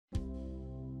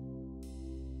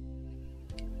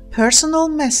Personal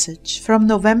message from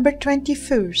November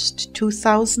 21st,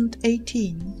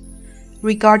 2018,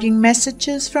 regarding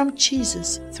messages from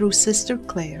Jesus through Sister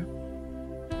Clare.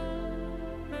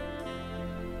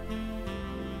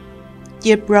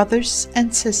 Dear brothers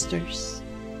and sisters,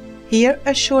 here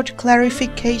a short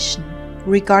clarification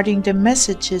regarding the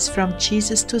messages from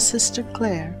Jesus to Sister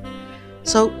Clare,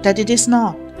 so that it is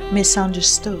not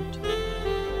misunderstood.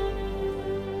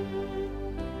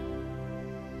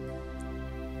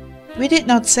 We did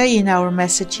not say in our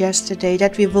message yesterday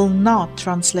that we will not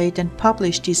translate and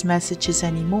publish these messages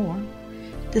anymore.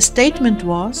 The statement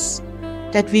was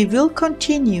that we will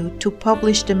continue to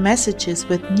publish the messages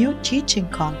with new teaching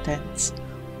contents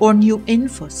or new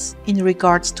infos in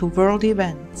regards to world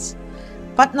events,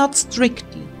 but not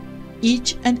strictly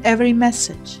each and every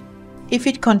message if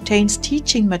it contains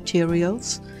teaching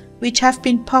materials which have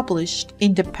been published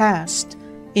in the past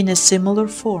in a similar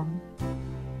form.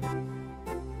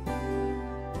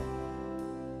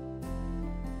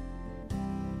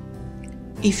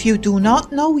 If you do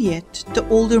not know yet the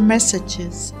older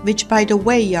messages, which by the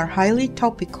way are highly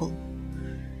topical,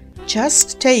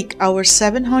 just take our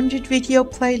 700 video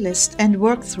playlist and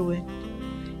work through it.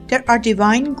 There are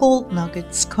divine gold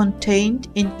nuggets contained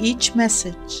in each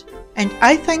message, and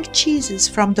I thank Jesus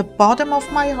from the bottom of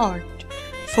my heart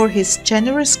for his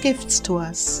generous gifts to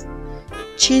us.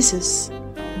 Jesus,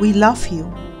 we love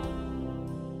you.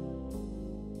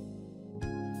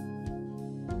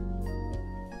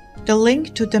 The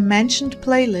link to the mentioned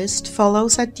playlist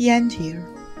follows at the end here.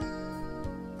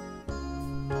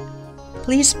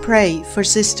 Please pray for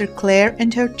Sister Clare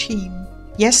and her team.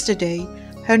 Yesterday,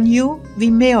 her new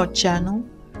Vimeo channel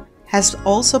has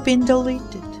also been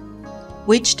deleted,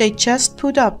 which they just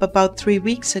put up about 3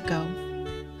 weeks ago,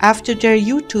 after their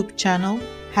YouTube channel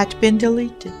had been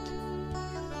deleted.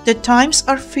 The times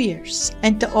are fierce,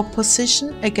 and the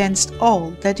opposition against all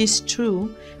that is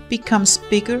true becomes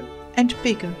bigger and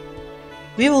bigger.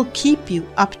 We will keep you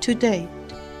up to date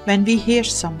when we hear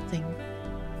something.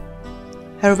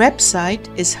 Her website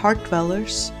is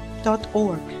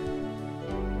heartdwellers.org.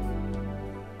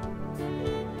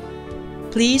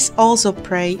 Please also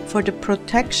pray for the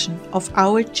protection of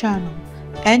our channel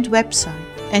and website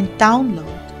and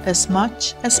download as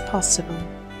much as possible.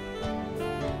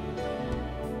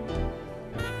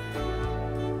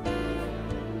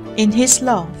 In His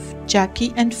love,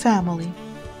 Jackie and family.